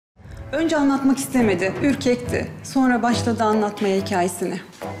Önce anlatmak istemedi, ürkekti. Sonra başladı anlatmaya hikayesini.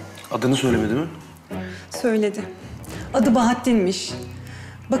 Adını söylemedi mi? Söyledi. Adı Bahattin'miş.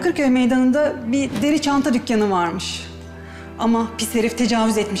 Bakırköy meydanında bir deri çanta dükkanı varmış. Ama pis herif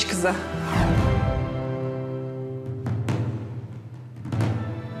tecavüz etmiş kıza.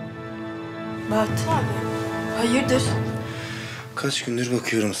 Bahattin abi, hayırdır? Kaç gündür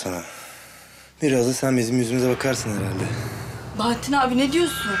bakıyorum sana. Biraz da sen bizim yüzümüze bakarsın herhalde. Bahattin abi ne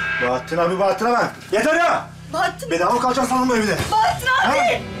diyorsun? Bahattin abi, Bahattin abi. Yeter ya! Bahattin... Bedava kalacaksın sanırım bu evde. Bahattin abi!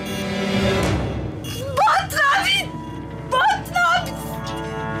 Ha? Bahattin abi! Bahattin abi!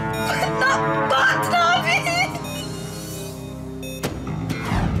 Bahattin abi!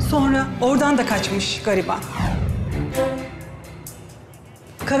 Sonra oradan da kaçmış gariban.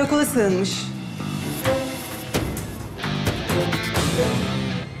 Karakola sığınmış.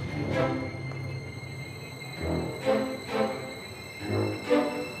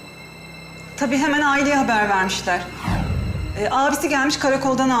 Tabii hemen aileye haber vermişler. Abisi gelmiş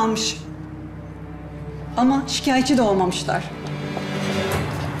karakoldan almış. Ama şikayetçi de olmamışlar.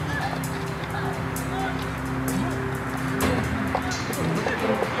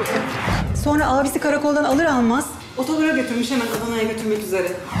 Sonra abisi karakoldan alır almaz otogara götürmüş, hemen Adana'ya götürmek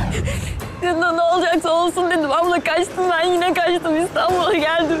üzere. Ya ne olacaksa olsun dedim. Abla kaçtım, ben yine kaçtım. İstanbul'a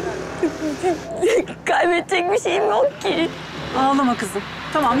geldim. Kaybedecek bir şeyim yok ki. Ağlama kızım.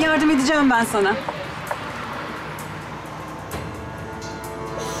 Tamam, yardım edeceğim ben sana.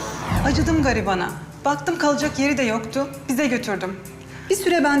 Acıdım garibana. Baktım kalacak yeri de yoktu. Bize götürdüm. Bir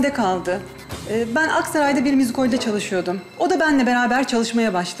süre bende kaldı. Ben Aksaray'da bir müzikolde çalışıyordum. O da benimle beraber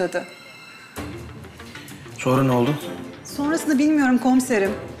çalışmaya başladı. Sonra ne oldu? Sonrasını bilmiyorum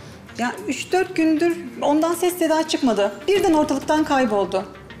komiserim. Ya 3-4 gündür ondan ses seda çıkmadı. Birden ortalıktan kayboldu.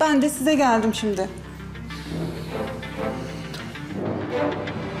 Ben de size geldim şimdi.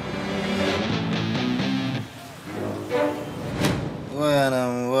 Vay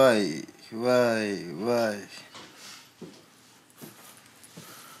anam vay, vay, vay.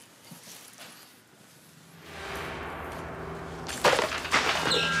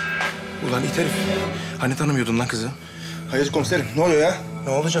 Ulan it herif. Hani tanımıyordun lan kızı? Hayır komiserim, ne oluyor ya? Ne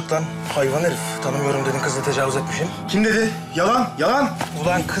olacak lan? Hayvan herif. Tanımıyorum dedin, kızı tecavüz etmişim. Kim dedi? Yalan, yalan.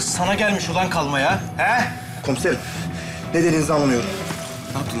 Ulan kız sana gelmiş ulan kalmaya. He? Komiserim, ne dediğinizi anlamıyorum.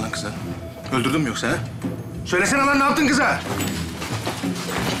 Ne yaptın lan kıza? Öldürdün mü yoksa ha? Söylesene lan, ne yaptın kıza?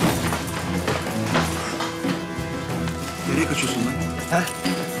 Nereye kaçıyorsun lan? Ha?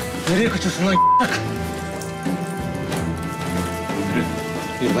 Nereye kaçıyorsun lan? Yürü.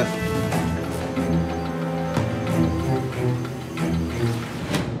 Yürü lan.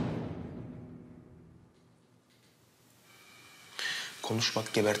 Konuş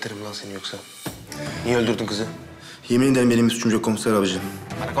bak, gebertirim lan seni yoksa. Niye öldürdün kızı? Yemin ederim benim bir suçum yok komiser abicim.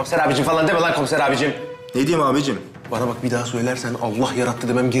 Bana komiser abicim falan deme lan, komiser abicim. Ne diyeyim abicim? Bana bak, bir daha söylersen Allah yarattı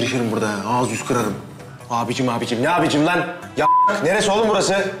demem, girişirim burada. Ağız yüz kırarım. Abicim abicim. Ne abicim lan? Ya neresi oğlum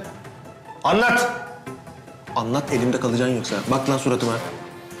burası? Anlat. Anlat, elimde kalacaksın yoksa. Bak lan suratıma.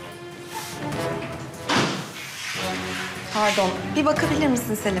 Pardon, bir bakabilir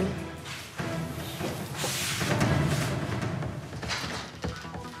misin Selim?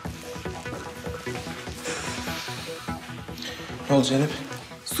 Ne oldu Zeynep?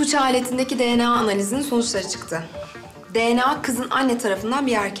 Suç aletindeki DNA analizinin sonuçları çıktı. DNA kızın anne tarafından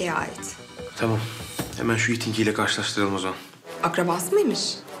bir erkeğe ait. Tamam. Hemen şu itinkiyle karşılaştıralım o zaman. Akrabası mıymış?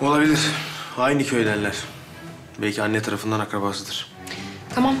 Olabilir. Aynı köydenler. Belki anne tarafından akrabasıdır.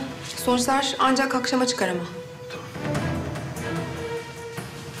 Tamam, sonuçlar ancak akşama çıkar ama.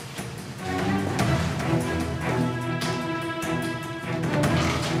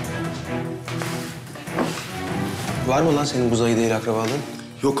 Var mı lan senin bu Zahide ile akrabalığın?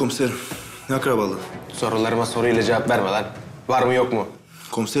 Yok komiserim, ne akrabalığı? Sorularıma soruyla cevap verme lan. Var mı yok mu?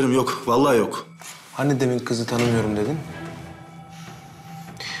 Komiserim yok, vallahi yok. Hani demin kızı tanımıyorum dedin?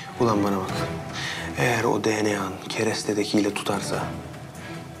 Ulan bana bak. Eğer o DNA'n kerestedekiyle tutarsa...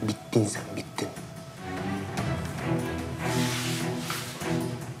 bittin sen, bittin.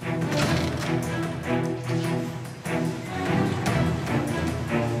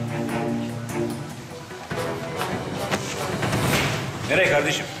 Nereye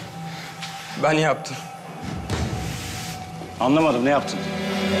kardeşim? Ben yaptım. Anlamadım, ne yaptın?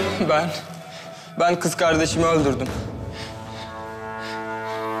 Ben kız kardeşimi öldürdüm.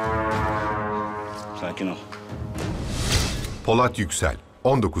 Sakin ol. Polat Yüksel,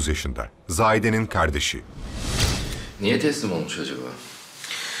 19 yaşında. Zahide'nin kardeşi. Niye teslim olmuş acaba?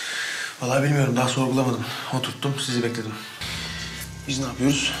 Vallahi bilmiyorum, daha sorgulamadım. Oturttum, sizi bekledim. Biz ne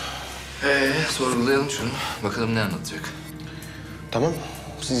yapıyoruz? Sorgulayalım şunu. Bakalım ne anlatacak. Tamam,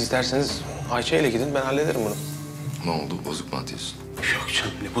 siz isterseniz Ayça ile gidin, ben hallederim bunu. Ne oldu? Bozuk mu atıyorsun? Yok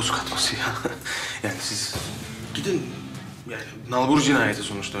canım, ne bozuk atması ya. Yani siz gidin. Yani nalbur cinayeti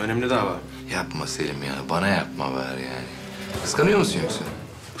sonuçta, önemli dava. Yapma Selim ya. Bana yapma ver yani. Kıskanıyor musun yoksa?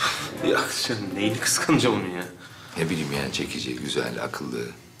 Ya canım, neyini kıskanacağım onun ya? Ne bileyim yani çekici, güzel, akıllı.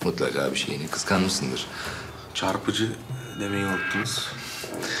 Mutlaka bir şeyini kıskanmışsındır. Çarpıcı demeyi unuttunuz.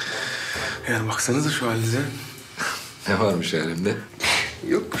 Yani baksanıza şu halinize. Ne varmış halimde?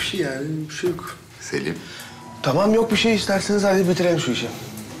 Yok bir şey yani, bir şey yok. Selim. Tamam, yok bir şey, isterseniz hadi bitirelim şu işi.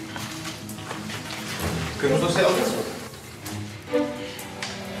 Kırmızı dosyayı aldınız mı?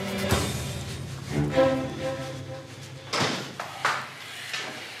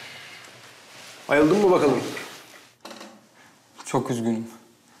 Ayıldın mı bakalım? Çok üzgünüm.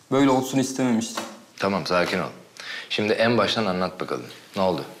 Böyle olsun istememiştim. Tamam, sakin ol. Şimdi en baştan anlat bakalım. Ne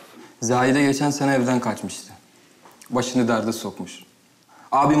oldu? Zahide geçen sene evden kaçmıştı. Başını derde sokmuş.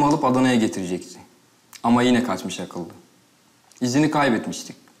 Abim alıp Adana'ya getirecekti. Ama yine kaçmış akıllı. İzini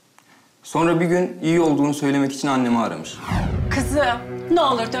kaybetmiştik. Sonra bir gün iyi olduğunu söylemek için annemi aramış. Kızım, ne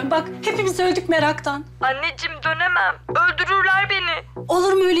olur dön. Bak, hepimiz öldük meraktan. Anneciğim dönemem. Öldürürler beni.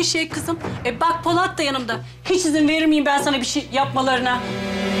 Olur mu öyle şey kızım? Bak Polat da yanımda. Hiç izin verir miyim ben sana bir şey yapmalarına?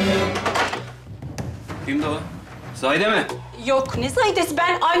 Kimdi o? Zahide mi? Yok, ne Zahide'si?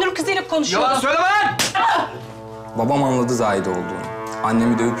 Ben Aynur kızıyla konuşuyordum. Yalan söyleme lan! Babam anladı Zahide olduğunu.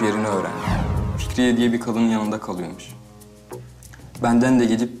 Annemi dövüp yerini öğrendi. Fikriye diye bir kadının yanında kalıyormuş. Benden de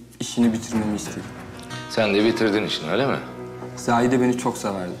gidip işini bitirmemi istedi. Sen de bitirdin işini, öyle mi? Zahide beni çok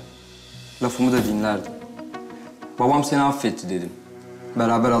severdi. Lafımı da dinlerdi. Babam seni affetti dedim.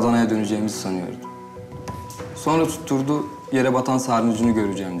 Beraber Adana'ya döneceğimizi sanıyordu. Sonra tutturdu yere batan sarnıcını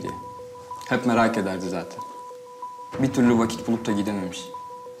göreceğim diye. Hep merak ederdi zaten. Bir türlü vakit bulup da gidememiş.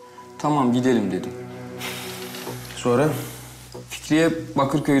 Tamam gidelim dedim. Sonra? Fikriye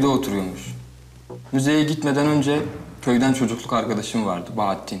Bakırköy'de oturuyormuş. Müzeye gitmeden önce köyden çocukluk arkadaşım vardı,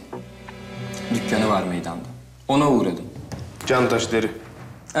 Bahattin. Dükkanı var meydanda. Ona uğradım. Cantaş deri.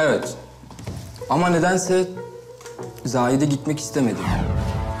 Evet. Ama nedense Zahide gitmek istemedi.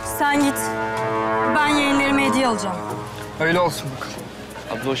 Sen git. Ben yeğenlerime hediye alacağım. Öyle olsun bakalım.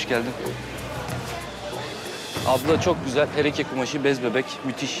 Abla hoş geldin. Abla çok güzel. Hereke kumaşı, bez bebek.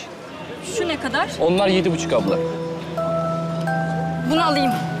 Müthiş. Şu ne kadar? Onlar 7,5 abla. Bunu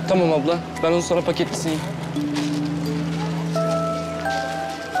alayım. Tamam abla. Ben onu sana paketlisini.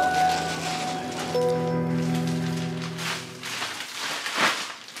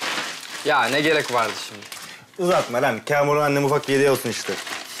 Ya ne gerek vardı şimdi? Uzatma lan. Kamur'un annem ufak bir hediye olsun işte.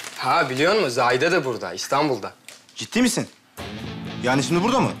 Ha biliyor musun? Zahide de burada, İstanbul'da. Ciddi misin? Yani şimdi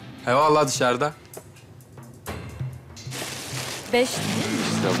burada mı? He vallahi dışarıda. 5 değil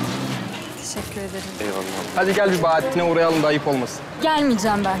mi? Teşekkür ederim. Eyvallah. Hadi gel bir Bahattin'e uğrayalım da ayıp olmasın.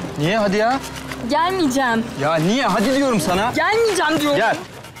 Gelmeyeceğim ben. Niye? Hadi ya. Gelmeyeceğim. Ya niye? Hadi diyorum sana. Gelmeyeceğim diyorum. Gel.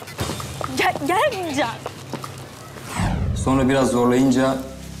 Gelmeyeceğim. Sonra biraz zorlayınca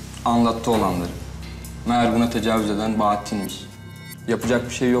anlattı olanları. Meğer buna tecavüz eden Bahattin'miş. Yapacak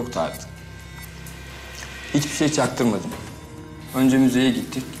bir şey yoktu artık. Hiçbir şey çaktırmadım. Önce müzeye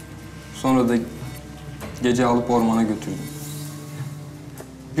gittik. Sonra da gece alıp ormana götürdüm.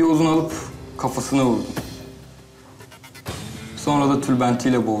 Bir uzun alıp kafasına vurdum. Sonra da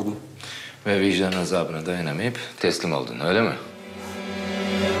tülbentiyle boğdum. Ve vicdan azabına dayanamayıp teslim oldun, öyle mi?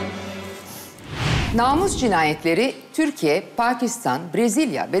 Namus cinayetleri Türkiye, Pakistan,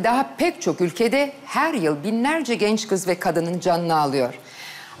 Brezilya ve daha pek çok ülkede her yıl binlerce genç kız ve kadının canını alıyor.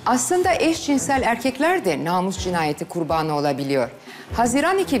 Aslında eşcinsel erkekler de namus cinayeti kurbanı olabiliyor.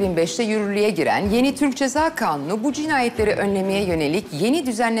 Haziran 2005'te yürürlüğe giren yeni Türk Ceza Kanunu bu cinayetleri önlemeye yönelik yeni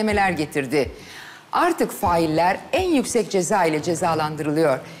düzenlemeler getirdi. Artık failler en yüksek ceza ile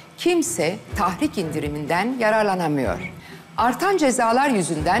cezalandırılıyor. Kimse tahrik indiriminden yararlanamıyor. Artan cezalar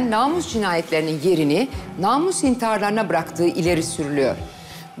yüzünden namus cinayetlerinin yerini namus intiharlarına bıraktığı ileri sürülüyor.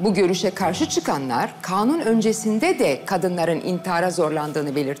 Bu görüşe karşı çıkanlar kanun öncesinde de kadınların intihara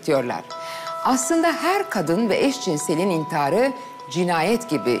zorlandığını belirtiyorlar. Aslında her kadın ve eşcinselin intiharı cinayet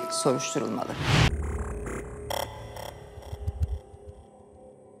gibi soruşturulmalı.